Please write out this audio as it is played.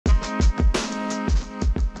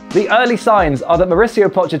The early signs are that Mauricio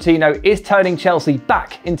Pochettino is turning Chelsea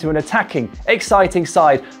back into an attacking, exciting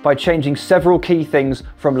side by changing several key things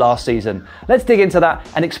from last season. Let's dig into that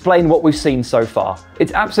and explain what we've seen so far.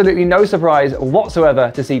 It's absolutely no surprise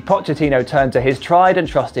whatsoever to see Pochettino turn to his tried and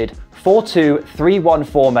trusted 4-2-3-1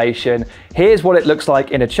 formation. Here's what it looks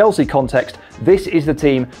like in a Chelsea context. This is the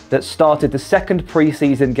team that started the second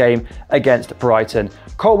pre-season game against Brighton.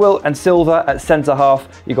 Colwill and Silva at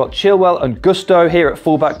centre-half. You've got Chilwell and Gusto here at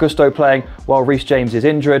full-back, Gusto playing while Reece James is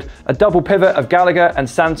injured. A double pivot of Gallagher and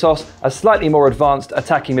Santos, a slightly more advanced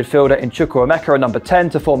attacking midfielder in Chukwuemeka at number 10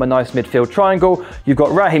 to form a nice midfield triangle. You've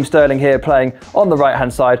got Raheem Sterling here playing on the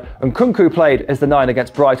right-hand side, and Nkunku played as the 9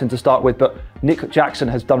 against Brighton to start with, but Nick Jackson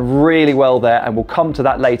has done really well there, and we'll come to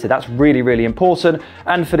that later. That's really, really important.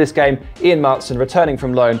 And for this game, Ian Maatsen, returning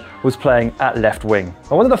from loan, was playing at left wing.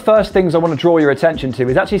 And one of the first things I want to draw your attention to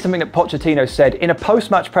is actually something that Pochettino said in a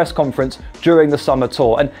post-match press conference during the summer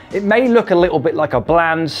tour. And it may look a little bit like a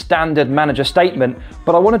bland, standard manager statement,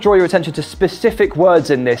 but I want to draw your attention to specific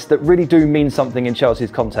words in this that really do mean something in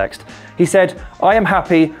Chelsea's context. He said, "I am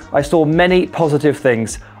happy. I saw many positive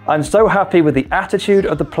things. I'm so happy with the attitude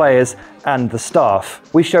of the players and the staff.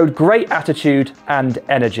 We showed great attitude and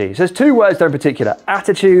energy." So there's two words there in particular,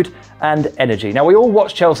 attitude and energy. Now, we all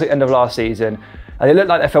watched Chelsea at the end of last season, and it looked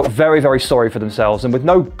like they felt very, very sorry for themselves, and with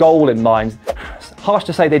no goal in mind. It's harsh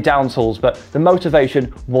to say they're down tools, but the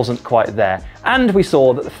motivation wasn't quite there. And we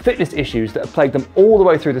saw that the fitness issues that had plagued them all the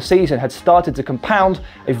way through the season had started to compound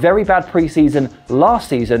a very bad pre-season last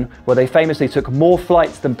season, where they famously took more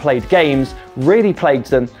flights than played games, really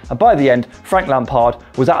plagued them, and by the end, Frank Lampard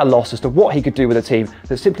was at a loss as to what he could do with a team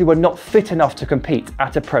that simply were not fit enough to compete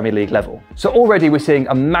at a Premier League level. So already we're seeing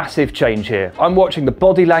a massive change here. I'm watching the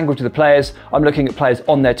body language of the players, I'm looking at players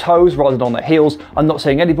on their toes rather than on their heels, I'm not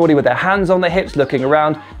seeing anybody with their hands on their hips looking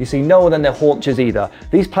around, you see no one on their haunches either.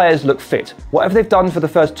 These players look fit. Whatever they've done for the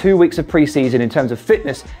first 2 weeks of pre-season in terms of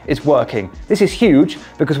fitness is working. This is huge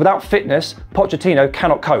because without fitness, Pochettino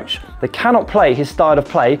cannot coach. They cannot play his style of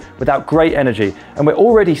play without great energy. And we're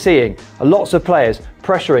already seeing lots of players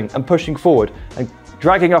pressuring and pushing forward and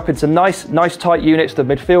dragging up into nice tight units to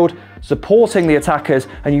midfield, supporting the attackers,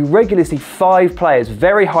 and you regularly see 5 players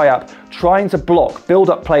very high up trying to block, build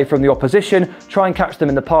up play from the opposition, try and catch them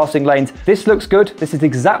in the passing lanes. This looks good. This is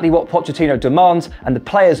exactly what Pochettino demands, and the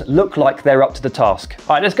players look like they're up to the task.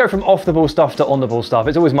 All right, let's go from off the ball stuff to on the ball stuff.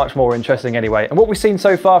 It's always much more interesting anyway. And what we've seen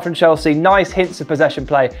so far from Chelsea, nice hints of possession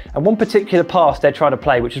play, and one particular pass they're trying to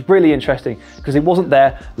play, which is really interesting because it wasn't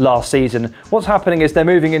there last season. What's happening is they're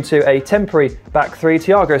moving into a temporary back three.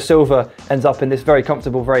 Thiago Silva ends up in this very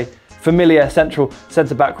comfortable, very familiar central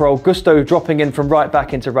centre-back role. Gusto dropping in from right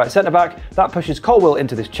back into right centre-back. That pushes Colwill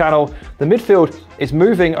into this channel. The midfield is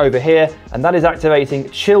moving over here, and that is activating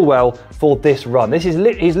Chilwell for this run. He's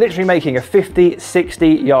literally making a 50,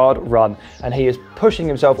 60-yard run, and he is pushing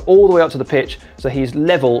himself all the way up to the pitch, so he's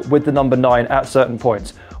level with the number 9 at certain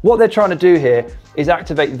points. What they're trying to do here is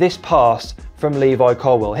activate this pass from Levi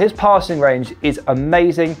Colwill. His passing range is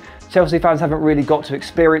amazing. Chelsea fans haven't really got to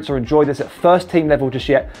experience or enjoy this at first team level just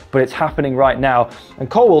yet, but it's happening right now. And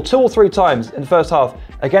Colwill 2 or 3 times in the first half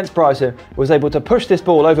against Brighton was able to push this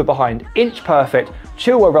ball over behind, inch perfect.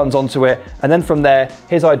 Chilwell runs onto it, and then from there,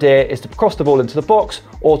 his idea is to cross the ball into the box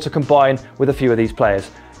or to combine with a few of these players.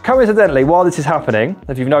 Coincidentally, while this is happening,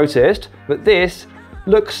 if you've noticed, but this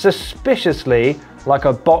looks suspiciously like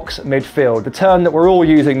a box midfield, the term that we're all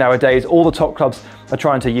using nowadays. All the top clubs are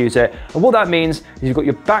trying to use it. And what that means is you've got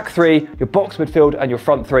your back three, your box midfield, and your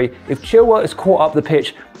front three. If Chilwell is caught up the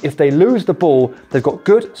pitch, if they lose the ball, they've got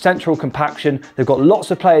good central compaction. They've got lots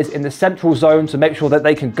of players in the central zone to make sure that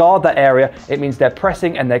they can guard that area. It means they're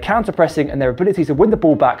pressing and they're counter-pressing, and their ability to win the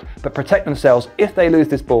ball back but protect themselves if they lose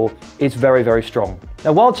this ball is very, very strong.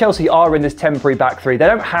 Now, while Chelsea are in this temporary back three, they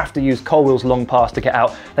don't have to use Colwill's long pass to get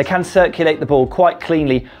out. They can circulate the ball quite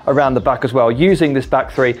cleanly around the back as well, using this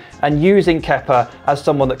back three and using Kepa as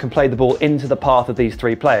someone that can play the ball into the path of these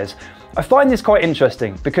 3 players. I find this quite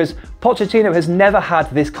interesting because Pochettino has never had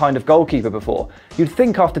this kind of goalkeeper before. You'd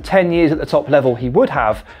think after 10 years at the top level he would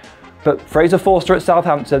have, but Fraser Forster at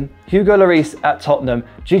Southampton, Hugo Lloris at Tottenham,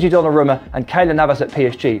 Gigi Donnarumma and Keylor Navas at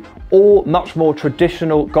PSG, all much more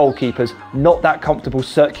traditional goalkeepers, not that comfortable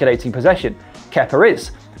circulating possession. Kepa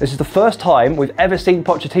is. This is the first time we've ever seen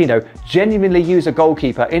Pochettino genuinely use a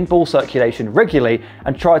goalkeeper in ball circulation regularly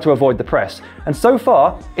and try to avoid the press. And so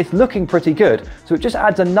far, it's looking pretty good. So it just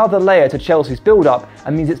adds another layer to Chelsea's build-up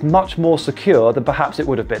and means it's much more secure than perhaps it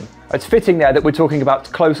would have been. It's fitting there that we're talking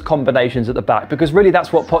about close combinations at the back, because really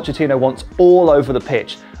that's what Pochettino wants all over the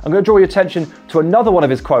pitch. I'm going to draw your attention to another one of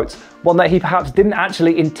his quotes, one that he perhaps didn't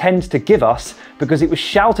actually intend to give us because it was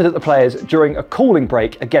shouted at the players during a cooling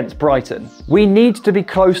break against Brighton. "We need to be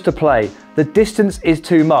close to play. The distance is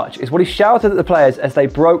too much," is what he shouted at the players as they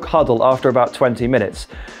broke huddle after about 20 minutes.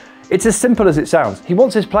 It's as simple as it sounds. He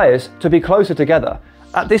wants his players to be closer together.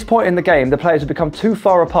 At this point in the game, the players have become too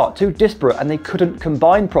far apart, too disparate, and they couldn't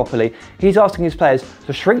combine properly. He's asking his players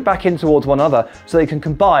to shrink back in towards one another so they can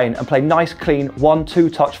combine and play nice, clean 1-2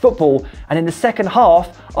 touch football. And in the second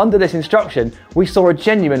half, under this instruction, we saw a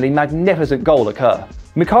genuinely magnificent goal occur.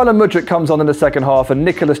 Mykhailo Mudryk comes on in the second half and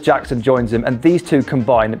Nicholas Jackson joins him, and these two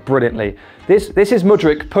combine brilliantly. This is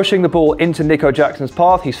Mudryk pushing the ball into Nico Jackson's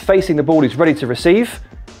path. He's facing the ball, he's ready to receive.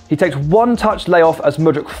 He takes one touch layoff as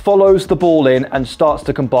Mudryk follows the ball in and starts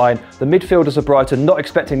to combine. The midfielders of Brighton not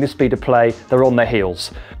expecting this speed of play, they're on their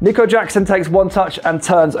heels. Nico Jackson takes one touch and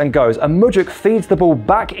turns and goes, and Mudryk feeds the ball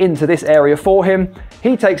back into this area for him.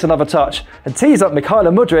 He takes another touch and tees up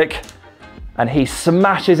Mykhailo Mudryk, and he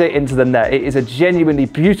smashes it into the net. It is a genuinely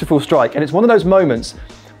beautiful strike, and it's one of those moments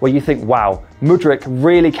where you think, wow, Mudryk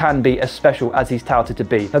really can be as special as he's touted to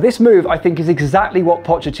be. Now this move, I think, is exactly what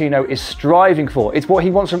Pochettino is striving for. It's what he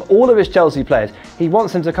wants from all of his Chelsea players. He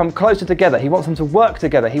wants them to come closer together. He wants them to work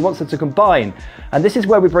together. He wants them to combine. And this is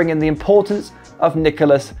where we bring in the importance of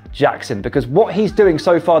Nicholas Jackson, because what he's doing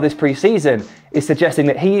so far this pre-season is suggesting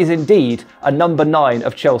that he is indeed a number 9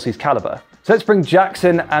 of Chelsea's calibre. So let's bring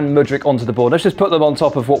Jackson and Mudryk onto the board. Let's just put them on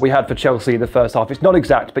top of what we had for Chelsea in the first half. It's not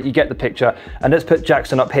exact, but you get the picture. And let's put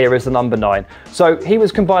Jackson up here as the number 9. So he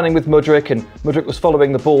was combining with Mudryk, and Mudryk was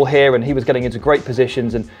following the ball here, and he was getting into great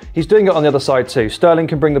positions, and he's doing it on the other side too. Sterling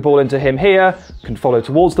can bring the ball into him here, can follow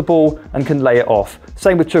towards the ball, and can lay it off.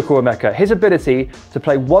 Same with Chukwuemeka. His ability to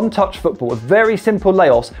play one-touch football with very simple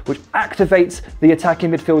layoffs, which activates the attacking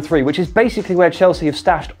midfield 3, which is basically where Chelsea have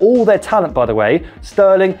stashed all their talent, by the way.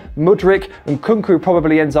 Sterling, Mudryk, and Kunku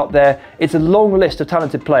probably ends up there. It's a long list of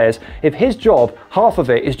talented players. If his job, half of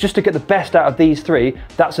it, is just to get the best out of these 3,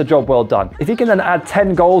 that's a job well done. If he can then add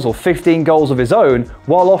 10 goals or 15 goals of his own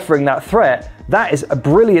while offering that threat, that is a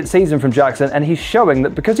brilliant season from Jackson, and he's showing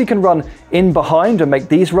that because he can run in behind and make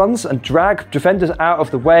these runs and drag defenders out of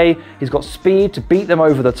the way, he's got speed to beat them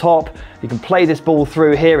over the top. He can play this ball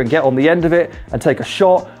through here and get on the end of it and take a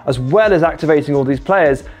shot, as well as activating all these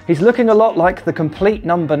players. He's looking a lot like the complete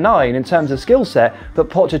number 9 in terms of skill set that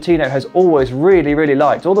Pochettino has always really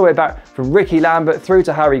liked. All the way back from Ricky Lambert through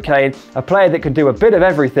to Harry Kane, a player that can do a bit of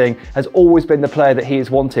everything has always been the player that he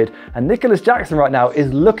has wanted. And Nicholas Jackson right now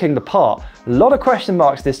is looking the part. A lot of question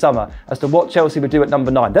marks this summer as to what Chelsea would do at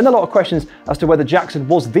number 9. Then a lot of questions as to whether Jackson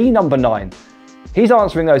was the number 9. He's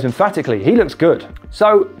answering those emphatically. He looks good.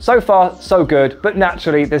 So far, so good, but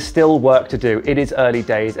naturally there's still work to do. It is early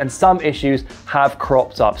days and some issues have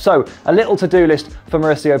cropped up. So a little to-do list for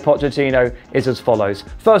Mauricio Pochettino is as follows.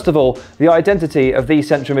 First of all, the identity of these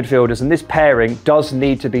central midfielders and this pairing does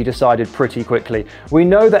need to be decided pretty quickly. We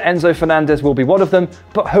know that Enzo Fernandez will be one of them,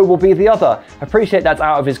 but who will be the other? Appreciate that's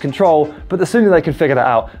out of his control, but the sooner they can figure that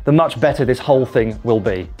out, the much better this whole thing will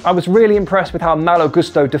be. I was really impressed with how Malo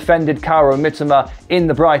Gusto defended Kaoru Mitoma in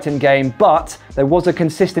the Brighton game, but there was a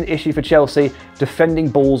consistent issue for Chelsea defending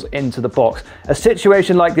balls into the box. A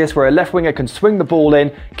situation like this where a left winger can swing the ball in,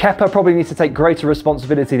 Kepa probably needs to take greater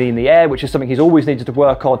responsibility in the air, which is something he's always needed to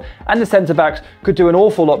work on, and the centre-backs could do an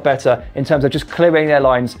awful lot better in terms of just clearing their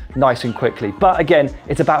lines nice and quickly. But again,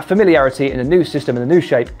 it's about familiarity in a new system and a new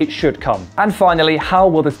shape. It should come. And finally, how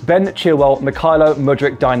will this Ben Chilwell, Mykhailo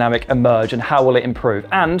Mudryk dynamic emerge, and how will it improve?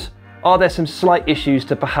 And are there some slight issues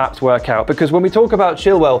to perhaps work out? Because when we talk about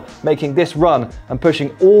Chilwell making this run and pushing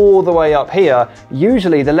all the way up here,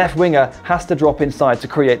 usually the left winger has to drop inside to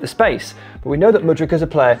create the space. But we know that Mudryk is a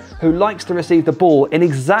player who likes to receive the ball in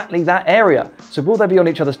exactly that area. So will they be on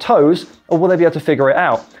each other's toes, or will they be able to figure it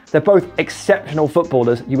out? They're both exceptional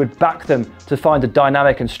footballers. You would back them to find a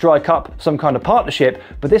dynamic and strike up some kind of partnership,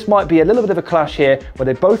 but this might be a little bit of a clash here where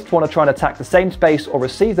they both want to try and attack the same space or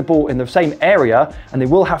receive the ball in the same area, and they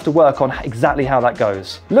will have to work on exactly how that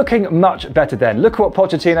goes. Looking much better then. Look at what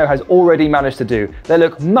Pochettino has already managed to do. They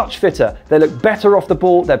look much fitter. They look better off the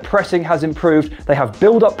ball. Their pressing has improved. They have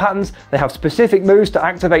build-up patterns. They have have specific moves to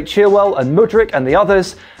activate Chilwell and Mudryk and the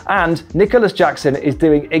others, and Nicholas Jackson is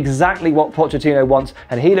doing exactly what Pochettino wants,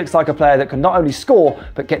 and he looks like a player that can not only score,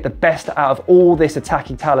 but get the best out of all this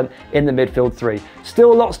attacking talent in the midfield three.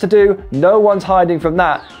 Still lots to do, no one's hiding from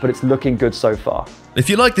that, but it's looking good so far. If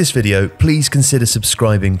you like this video, please consider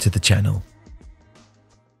subscribing to the channel.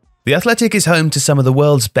 The Athletic is home to some of the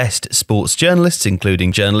world's best sports journalists,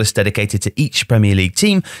 including journalists dedicated to each Premier League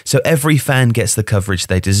team, so every fan gets the coverage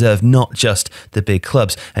they deserve, not just the big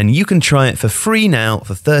clubs. And you can try it for free now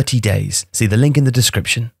for 30 days. See the link in the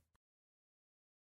description.